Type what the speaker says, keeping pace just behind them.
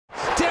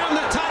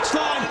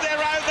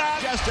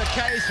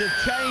case of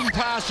chain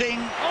passing.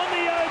 On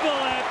the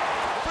overlap.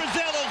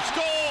 Brazil will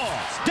score.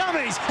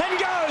 Dummies and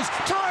goes.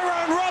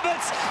 Tyrone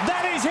Roberts.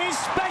 That is his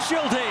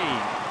specialty.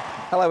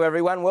 Hello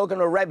everyone, welcome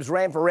to Rab's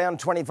Rant for round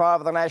 25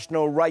 of the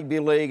National Rugby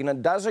League, and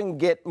it doesn't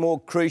get more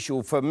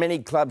crucial for many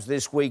clubs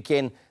this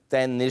weekend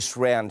than this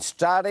round,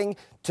 starting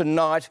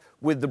tonight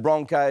with the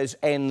Broncos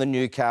and the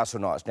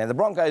Newcastle Knights. Now, the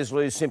Broncos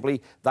lose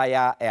simply, they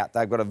are out.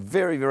 They've got a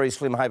very, very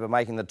slim hope of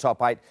making the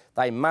top 8.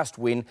 They must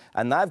win,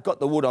 and they've got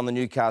the wood on the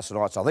Newcastle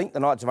Knights. I think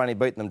the Knights have only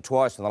beaten them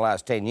twice in the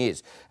last 10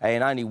 years,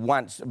 and only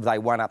once they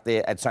won up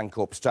there at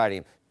Suncorp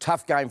Stadium.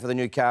 Tough game for the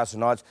Newcastle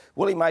Knights.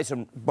 Willie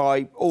Mason,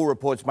 by all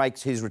reports,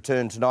 makes his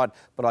return tonight,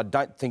 but I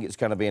don't think it's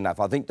going to be enough.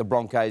 I think the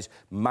Broncos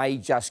may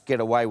just get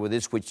away with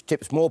this, which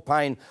tips more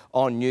pain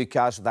on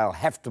Newcastle. They'll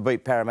have to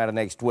beat Parramatta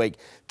next week.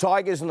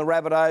 Tigers and the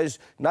Rabbitohs,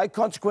 no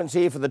consequence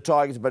here for the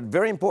Tigers, but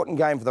very important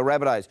game for the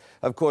Rabbitohs.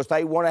 Of course,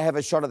 they want to have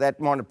a shot at that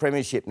minor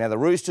premiership. Now, the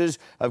Roosters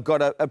have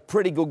got a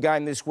pretty good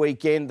game this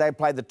weekend. They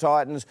play the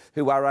Titans,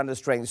 who are under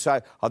strength.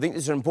 So I think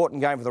this is an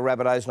important game for the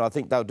Rabbitohs, and I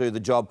think they'll do the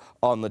job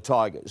on the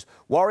Tigers.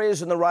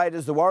 Warriors and the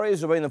Raiders. The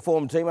Warriors have been the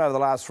form team over the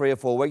last 3 or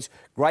 4 weeks.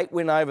 Great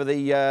win over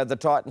the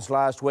Titans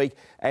last week,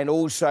 and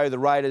also the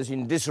Raiders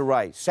in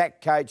disarray.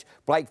 Sacked coach,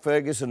 Blake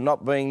Ferguson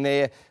not being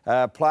there,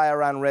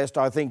 player unrest.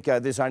 I think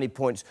this only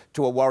points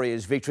to a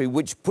Warriors victory,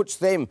 which puts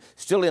them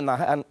still in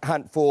the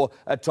hunt for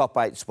a top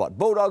 8 spot.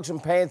 Bulldogs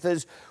and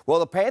Panthers. Well,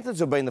 the Panthers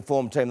have been the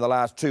form team the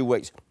last 2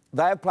 weeks.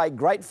 They have played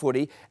great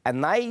footy,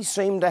 and they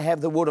seem to have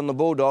the wood on the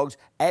Bulldogs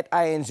at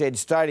ANZ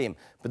Stadium.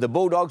 But the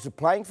Bulldogs are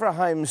playing for a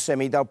home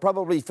semi. They'll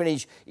probably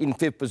finish in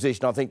 5th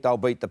position. I think they'll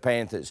beat the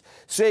Panthers.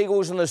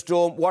 Seagulls and the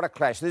Storm, what a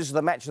clash. This is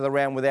the match of the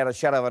round without a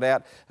shadow of a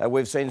doubt.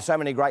 We've seen so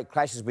many great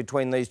clashes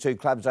between these two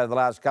clubs over the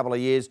last couple of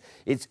years.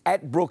 It's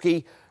at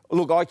Brookie.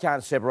 Look, I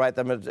can't separate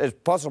them. It's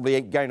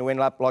possibly going to end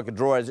up like a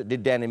draw as it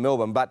did down in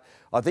Melbourne. But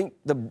I think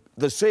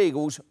the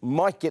Seagulls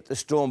might get the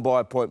Storm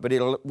by a point, but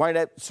it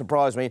won't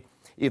surprise me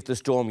if the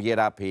Storm get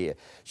up here.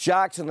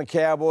 Sharks and the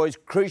Cowboys,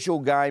 crucial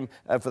game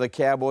for the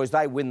Cowboys.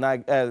 They win,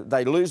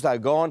 they lose, they're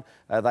gone.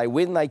 They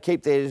win, they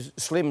keep their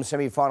slim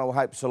semi-final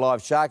hopes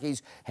alive.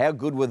 Sharkies, how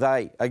good were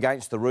they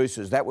against the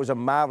Roosters? That was a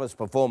marvellous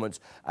performance,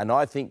 and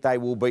I think they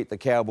will beat the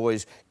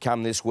Cowboys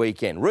come this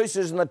weekend.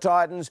 Roosters and the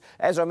Titans,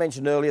 as I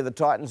mentioned earlier, the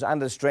Titans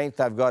under strength.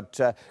 They've got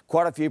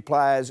quite a few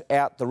players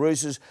out. The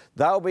Roosters,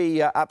 they'll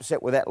be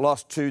upset with that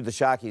loss to the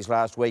Sharkies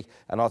last week,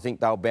 and I think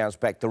they'll bounce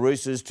back. The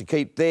Roosters to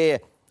keep their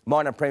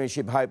minor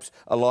premiership hopes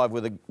alive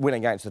with a win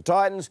against the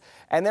Titans.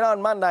 And then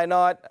on Monday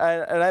night,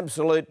 an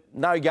absolute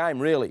no game,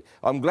 really.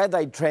 I'm glad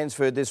they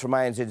transferred this from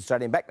ANZ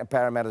Stadium back to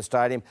Parramatta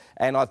Stadium,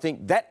 and I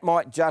think that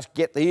might just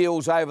get the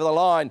Eels over the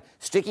line.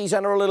 Sticky's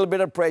under a little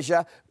bit of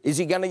pressure. Is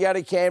he going to go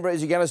to Canberra?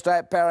 Is he going to stay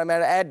at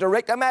Parramatta? Add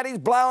director Matty's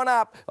blowing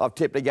up. I've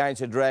tipped against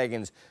the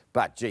Dragons.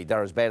 But, gee,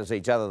 they're as bad as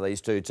each other,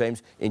 these two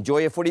teams. Enjoy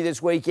your footy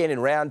this weekend in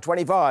round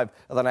 25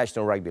 of the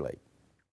National Rugby League.